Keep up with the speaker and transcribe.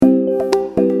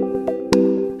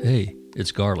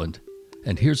it's Garland,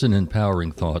 and here's an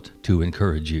empowering thought to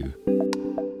encourage you.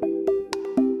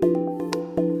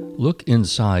 Look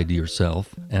inside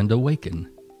yourself and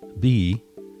awaken. Be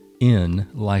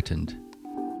enlightened.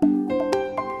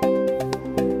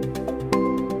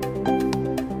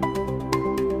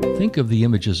 Think of the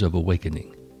images of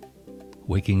awakening.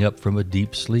 Waking up from a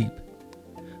deep sleep.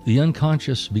 The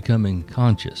unconscious becoming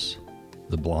conscious.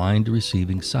 The blind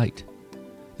receiving sight.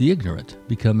 The ignorant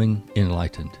becoming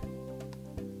enlightened.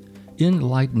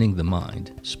 Enlightening the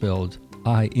mind, spelled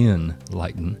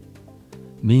I-N-lighten,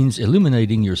 means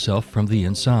illuminating yourself from the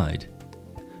inside,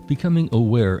 becoming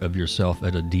aware of yourself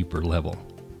at a deeper level,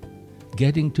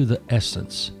 getting to the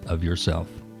essence of yourself.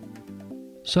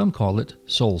 Some call it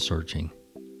soul searching.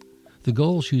 The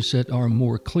goals you set are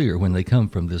more clear when they come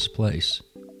from this place.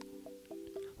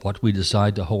 What we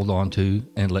decide to hold on to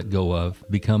and let go of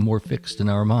become more fixed in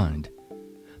our mind,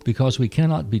 because we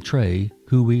cannot betray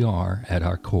who we are at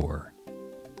our core.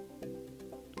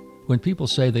 When people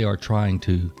say they are trying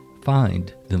to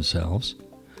find themselves,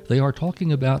 they are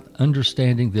talking about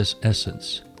understanding this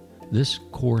essence, this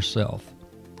core self.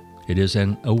 It is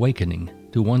an awakening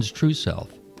to one's true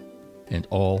self, and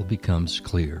all becomes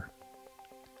clear.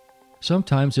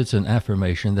 Sometimes it's an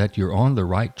affirmation that you're on the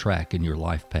right track in your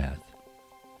life path.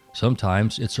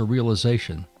 Sometimes it's a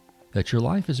realization that your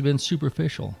life has been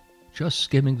superficial, just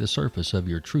skimming the surface of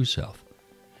your true self,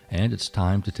 and it's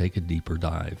time to take a deeper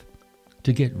dive,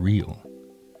 to get real,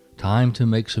 time to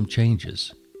make some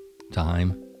changes,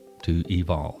 time to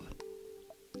evolve.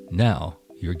 Now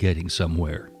you're getting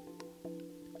somewhere.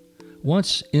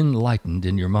 Once enlightened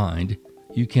in your mind,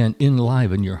 you can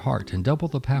enliven your heart and double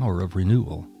the power of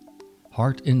renewal.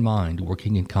 Heart and mind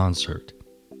working in concert,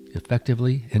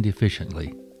 effectively and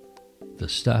efficiently. The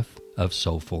stuff of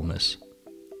soulfulness.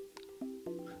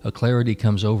 A clarity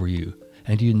comes over you,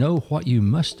 and you know what you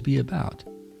must be about,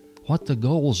 what the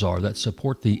goals are that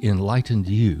support the enlightened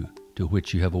you to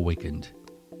which you have awakened.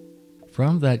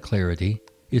 From that clarity,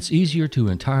 it's easier to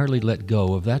entirely let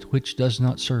go of that which does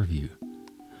not serve you,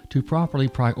 to properly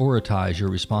prioritize your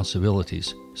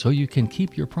responsibilities so you can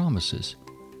keep your promises,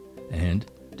 and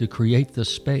to create the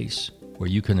space where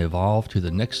you can evolve to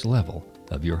the next level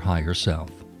of your higher self.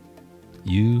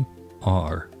 You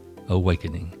are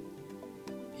awakening.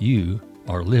 You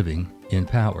are living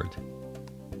empowered.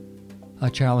 I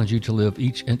challenge you to live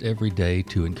each and every day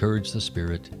to encourage the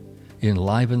spirit,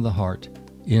 enliven the heart,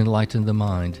 enlighten the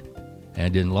mind,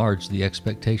 and enlarge the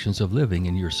expectations of living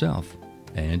in yourself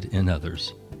and in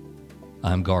others.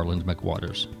 I'm Garland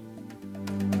McWaters.